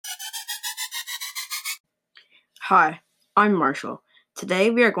Hi, I'm Marshall. Today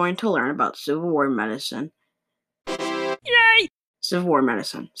we are going to learn about Civil War medicine. Yay! Civil War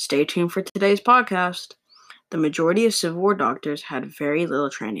medicine. Stay tuned for today's podcast. The majority of Civil War doctors had very little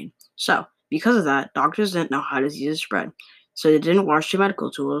training. So, because of that, doctors didn't know how diseases spread. So they didn't wash their medical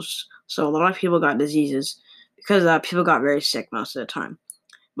tools. So a lot of people got diseases. Because of that, people got very sick most of the time.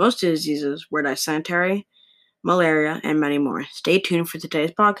 Most of the diseases were dysentery, malaria, and many more. Stay tuned for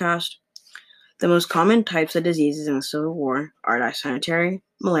today's podcast. The most common types of diseases in the Civil War are dysentery,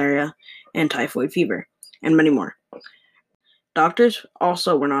 malaria, and typhoid fever, and many more. Doctors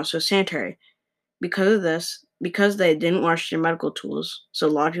also were not so sanitary. Because of this, because they didn't wash their medical tools, so a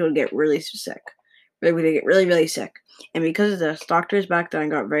lot of people would get really sick. They would get really, really sick. And because of this, doctors back then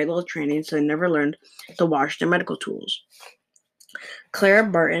got very little training, so they never learned to wash their medical tools. Clara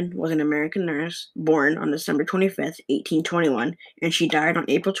Barton was an American nurse born on December 25th, 1821, and she died on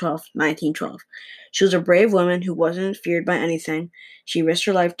April 12th, 1912. She was a brave woman who wasn't feared by anything. She risked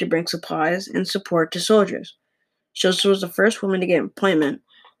her life to bring supplies and support to soldiers. She also was the first woman to get employment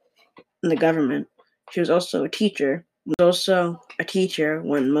in the government. She was also a teacher.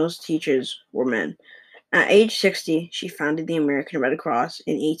 When most teachers were men. At age 60, she founded the American Red Cross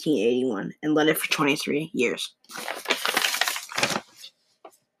in 1881 and led it for 23 years.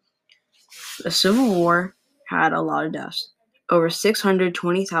 The Civil War had a lot of deaths. Over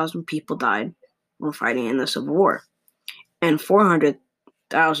 620,000 people died when fighting in the Civil War, and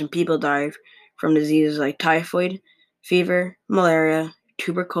 400,000 people died from diseases like typhoid, fever, malaria,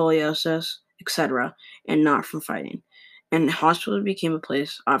 tuberculosis, etc., and not from fighting. And hospitals became a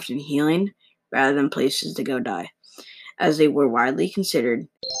place often healing rather than places to go die, as they were widely considered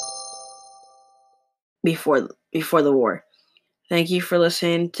before the war. Thank you for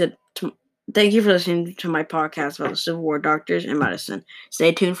listening to my podcast about the Civil War doctors and medicine.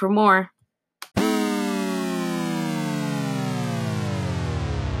 Stay tuned for more.